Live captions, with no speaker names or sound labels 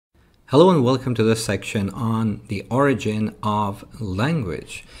Hello and welcome to this section on the origin of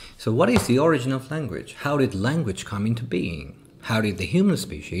language. So what is the origin of language? How did language come into being? How did the human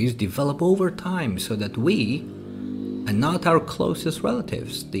species develop over time so that we, and not our closest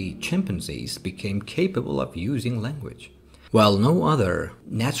relatives, the chimpanzees, became capable of using language? Well, no other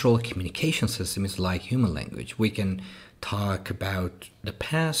natural communication system is like human language. We can talk about the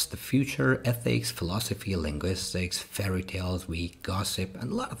past, the future, ethics, philosophy, linguistics, fairy tales, we gossip,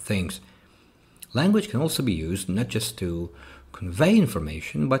 and a lot of things. Language can also be used not just to convey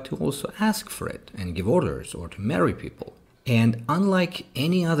information, but to also ask for it and give orders or to marry people. And unlike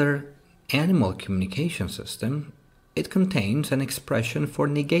any other animal communication system, it contains an expression for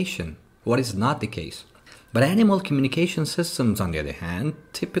negation, what is not the case. But animal communication systems, on the other hand,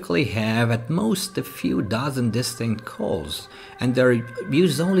 typically have at most a few dozen distinct calls, and they're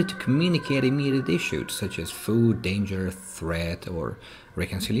used only to communicate immediate issues such as food, danger, threat, or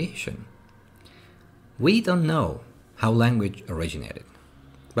reconciliation. We don't know how language originated,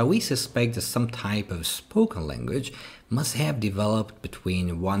 but we suspect that some type of spoken language must have developed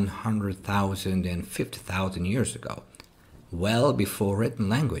between 100,000 and 50,000 years ago, well before written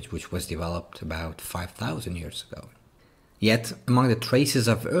language, which was developed about 5,000 years ago. Yet, among the traces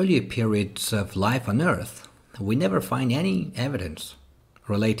of earlier periods of life on Earth, we never find any evidence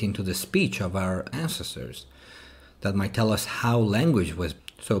relating to the speech of our ancestors that might tell us how language was.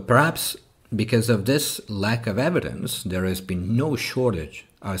 So perhaps because of this lack of evidence, there has been no shortage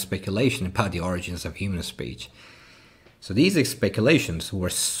of speculation about the origins of human speech. So these speculations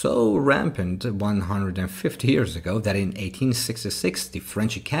were so rampant 150 years ago that in 1866 the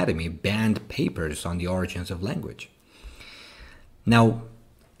French Academy banned papers on the origins of language. Now,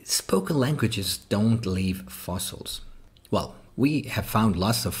 spoken languages don't leave fossils. Well, we have found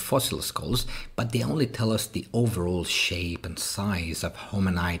lots of fossil skulls, but they only tell us the overall shape and size of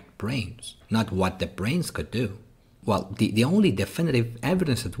hominid brains, not what the brains could do. Well, the only definitive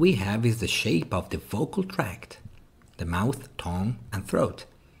evidence that we have is the shape of the vocal tract, the mouth, tongue, and throat.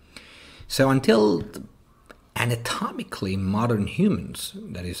 So until anatomically modern humans,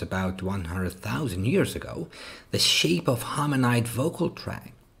 that is about 100,000 years ago, the shape of hominid vocal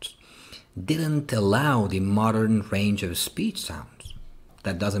tracts didn't allow the modern range of speech sounds.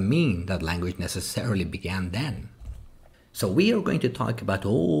 That doesn't mean that language necessarily began then. So we are going to talk about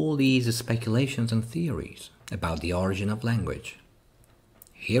all these speculations and theories about the origin of language.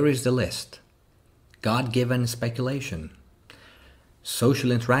 Here is the list. God-given speculation,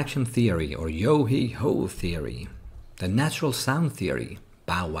 social interaction theory or yo-he-ho theory, the natural sound theory,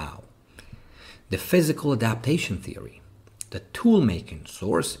 bow-wow, the physical adaptation theory, the tool-making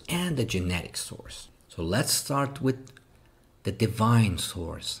source, and the genetic source. So let's start with the divine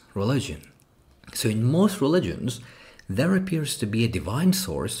source, religion. So in most religions, there appears to be a divine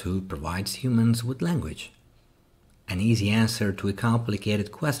source who provides humans with language. An easy answer to a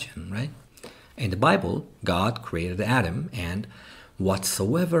complicated question, right? In the Bible, God created Adam, and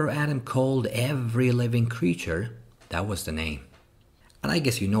whatsoever Adam called every living creature, that was the name. And I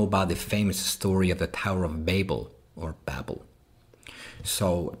guess you know about the famous story of the Tower of Babel, or Babel.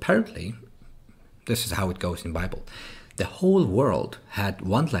 So apparently, this is how it goes in the Bible. The whole world had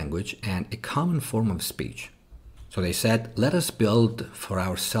one language and a common form of speech. So they said, let us build for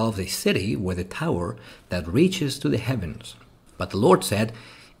ourselves a city with a tower that reaches to the heavens. But the Lord said,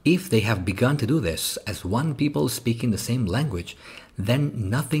 if they have begun to do this as one people speaking the same language, then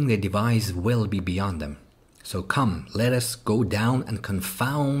nothing they devise will be beyond them. So come, let us go down and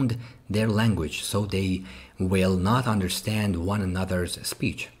confound their language, so they will not understand one another's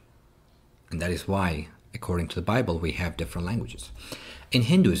speech. And that is why, according to the Bible, we have different languages. In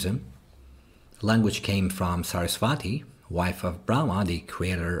Hinduism, language came from Saraswati, wife of Brahma, the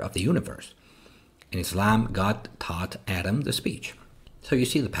creator of the universe. In Islam, God taught Adam the speech. So you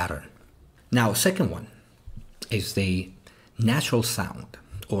see the pattern. Now, second one is the natural sound,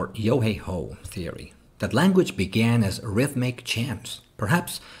 or yo-hey-ho theory, that language began as rhythmic chants,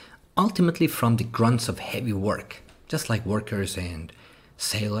 perhaps ultimately from the grunts of heavy work, just like workers and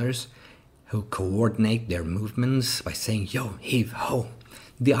sailors who coordinate their movements by saying yo-hey-ho.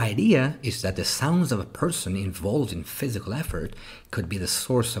 The idea is that the sounds of a person involved in physical effort could be the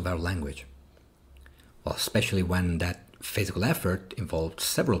source of our language. Well, especially when that physical effort involved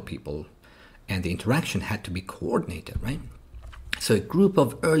several people and the interaction had to be coordinated, right? So a group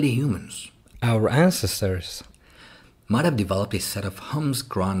of early humans, our ancestors, might have developed a set of hums,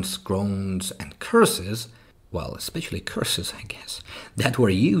 grunts, groans, and curses, well, especially curses, I guess, that were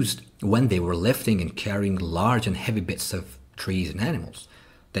used when they were lifting and carrying large and heavy bits of trees and animals.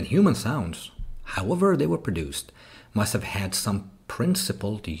 Then human sounds, however they were produced, must have had some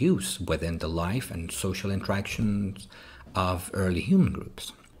principled use within the life and social interactions of early human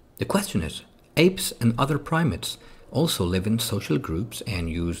groups. The question is, apes and other primates also live in social groups and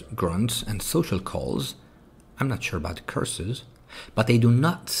use grunts and social calls. I'm not sure about the curses, but they do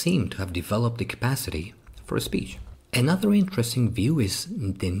not seem to have developed the capacity for a speech. Another interesting view is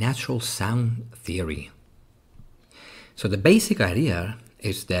the natural sound theory. So the basic idea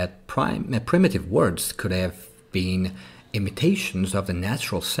is that primitive words could have been imitations of the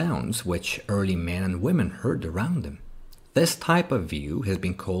natural sounds which early men and women heard around them. This type of view has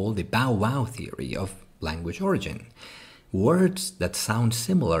been called the bow wow theory of language origin. Words that sound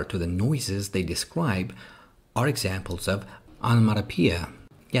similar to the noises they describe are examples of onomatopoeia.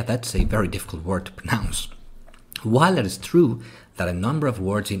 Yeah, that's a very difficult word to pronounce. While it is true that a number of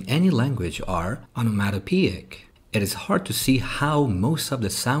words in any language are onomatopoeic, it is hard to see how most of the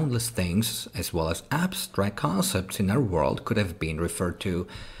soundless things, as well as abstract concepts in our world, could have been referred to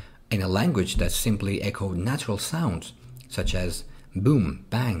in a language that simply echoed natural sounds, such as boom,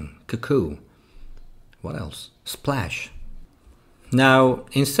 bang, cuckoo. What else? Splash. Now,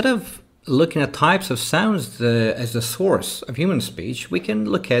 instead of looking at types of sounds as the source of human speech, we can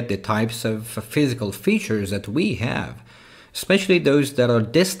look at the types of physical features that we have, especially those that are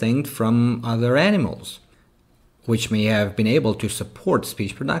distinct from other animals, which may have been able to support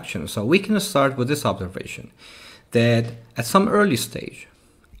speech production. So we can start with this observation, that at some early stage,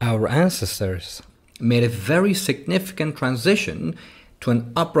 our ancestors made a very significant transition to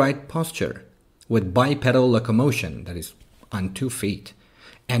an upright posture with bipedal locomotion, that is, on 2 feet,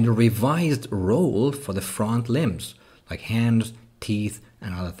 and a revised role for the front limbs, like hands, teeth,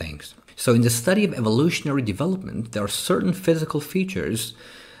 and other things. So in the study of evolutionary development, there are certain physical features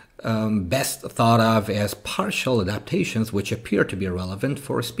best thought of as partial adaptations which appear to be relevant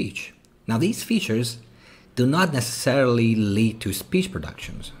for speech. Now, these features do not necessarily lead to speech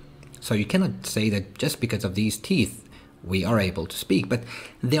productions. So you cannot say that just because of these teeth we are able to speak, but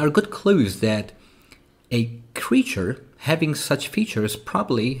they are good clues that a creature having such features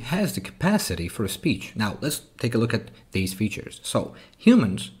probably has the capacity for speech. Now, let's take a look at these features. So,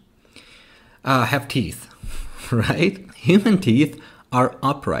 humans have teeth, right? Human teeth are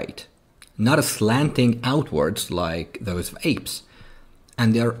upright, not slanting outwards like those of apes,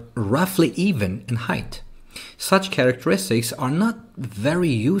 and they're roughly even in height. Such characteristics are not very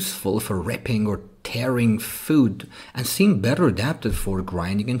useful for ripping or tearing food and seem better adapted for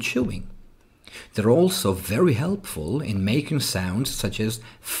grinding and chewing. They're also very helpful in making sounds such as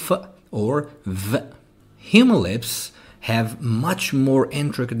f or v. Human lips have much more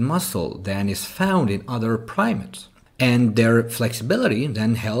intricate muscle than is found in other primates, and their flexibility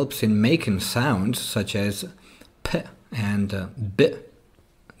then helps in making sounds such as p and b.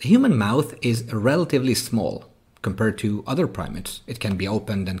 The human mouth is relatively small compared to other primates. It can be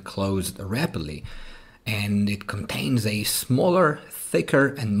opened and closed rapidly, and it contains a smaller, thicker,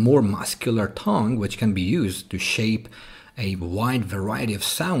 and more muscular tongue, which can be used to shape a wide variety of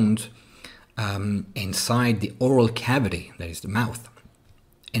sounds inside the oral cavity, that is the mouth.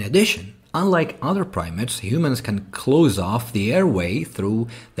 In addition, unlike other primates, humans can close off the airway through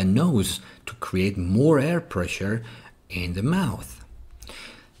the nose to create more air pressure in the mouth.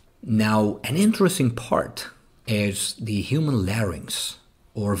 Now, an interesting part is the human larynx,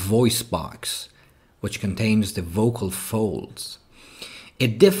 or voice box, which contains the vocal folds.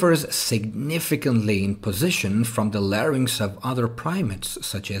 It differs significantly in position from the larynx of other primates,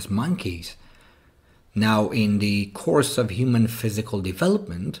 such as monkeys. Now, in the course of human physical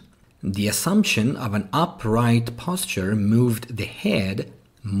development, the assumption of an upright posture moved the head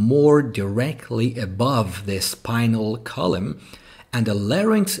more directly above the spinal column, and the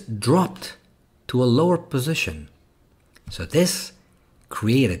larynx dropped to a lower position. So this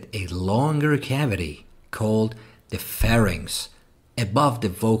created a longer cavity called the pharynx above the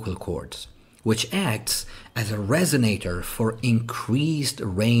vocal cords, which acts as a resonator for increased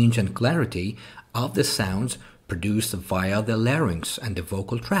range and clarity of the sounds produced via the larynx and the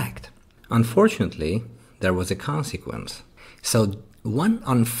vocal tract. Unfortunately, there was a consequence. So one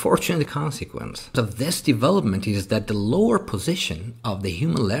unfortunate consequence of this development is that the lower position of the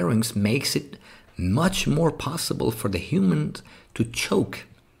human larynx makes it much more possible for the human to choke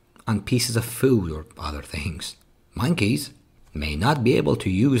on pieces of food or other things. Monkeys may not be able to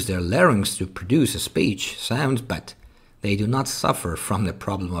use their larynx to produce a speech sounds, but they do not suffer from the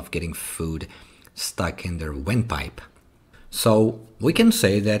problem of getting food stuck in their windpipe. So we can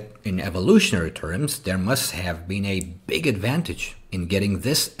say that in evolutionary terms, there must have been a big advantage in getting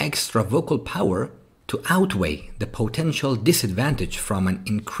this extra vocal power to outweigh the potential disadvantage from an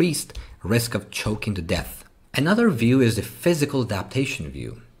increased risk of choking to death Another view is the physical adaptation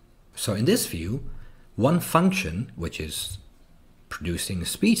view. So in this view, one function, which is producing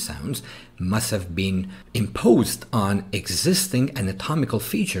speech sounds, must have been imposed on existing anatomical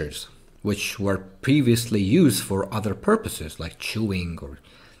features, which were previously used for other purposes, like chewing or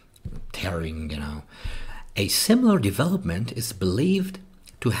tearing, A similar development is believed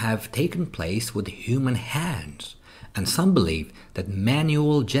to have taken place with human hands, and some believe that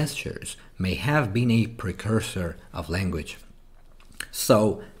manual gestures may have been a precursor of language.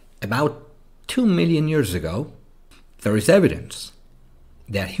 So, about 2 million years ago, there is evidence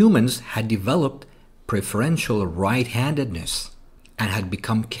that humans had developed preferential right-handedness and had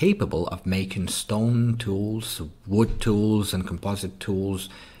become capable of making stone tools, wood tools, and composite tools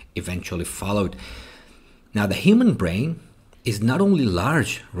eventually followed. Now, the human brain is not only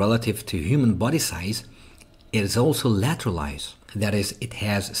large relative to human body size, it is also lateralized. That is, it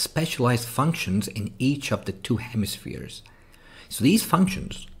has specialized functions in each of the two hemispheres. So these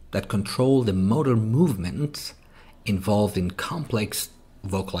functions that control the motor movements involved in complex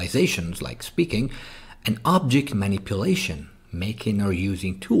vocalizations like speaking and object manipulation, making or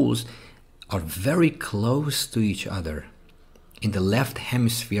using tools, are very close to each other in the left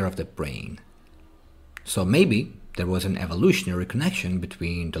hemisphere of the brain. So maybe there was an evolutionary connection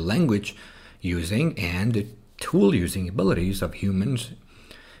between the language using and the tool using abilities of humans,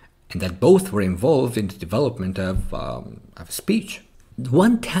 and that both were involved in the development of speech.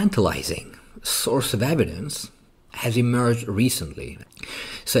 One tantalizing source of evidence has emerged recently.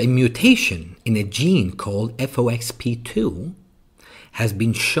 So a mutation in a gene called FOXP2 has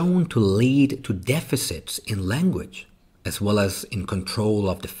been shown to lead to deficits in language as well as in control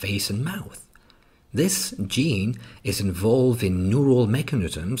of the face and mouth. This gene is involved in neural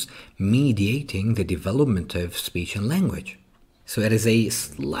mechanisms mediating the development of speech and language. So it is a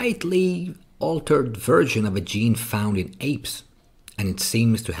slightly altered version of a gene found in apes, and it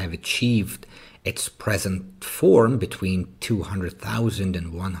seems to have achieved its present form between 200,000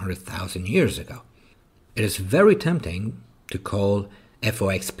 and 100,000 years ago. It is very tempting to call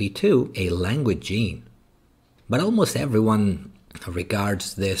FOXP2 a language gene, but almost everyone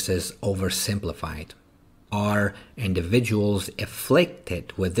regards this as oversimplified. Are individuals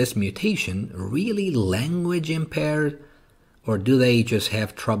afflicted with this mutation really language impaired, or do they just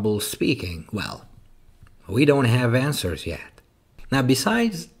have trouble speaking? Well, we don't have answers yet. Now,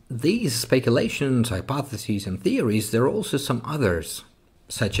 besides these speculations, hypotheses, and theories, there are also some others,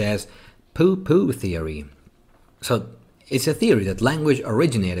 such as poo-poo theory. So it's a theory that language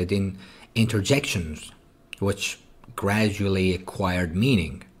originated in interjections, which gradually acquired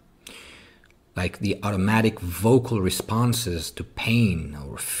meaning, like the automatic vocal responses to pain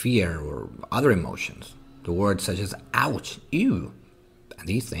or fear or other emotions. The words such as ouch, ew, and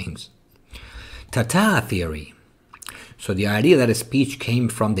these things. Tata theory. So the idea that a speech came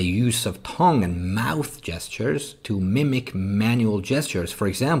from the use of tongue and mouth gestures to mimic manual gestures. For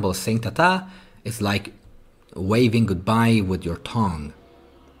example, saying tata is like waving goodbye with your tongue.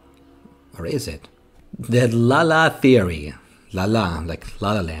 Or is it? The la-la theory. La-la, like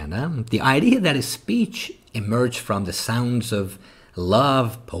La La Land. Huh? The idea that a speech emerged from the sounds of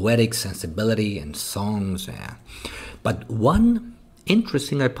love, poetic sensibility, and songs. But one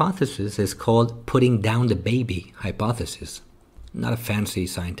interesting hypothesis is called putting down the baby hypothesis. Not a fancy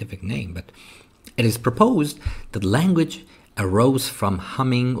scientific name, but it is proposed that language arose from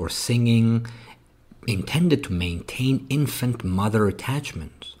humming or singing intended to maintain infant-mother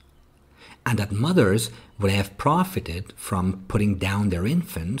attachment, and that mothers would have profited from putting down their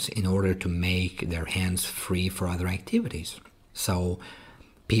infants in order to make their hands free for other activities. So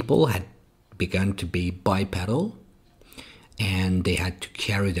people had begun to be bipedal, and they had to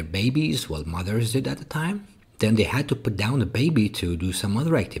carry their babies, well, mothers did at the time. Then they had to put down the baby to do some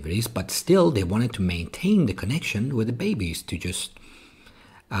other activities, but still they wanted to maintain the connection with the babies to just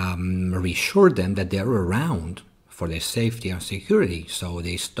reassure them that they're around for their safety and security. So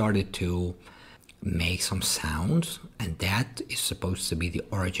they started to make some sounds, and that is supposed to be the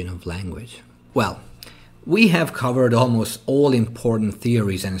origin of language. Well, we have covered almost all important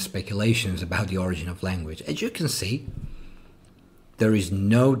theories and speculations about the origin of language. As you can see, there is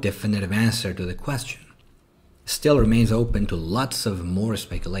no definitive answer to the question. Still remains open to lots of more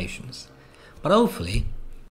speculations. But hopefully,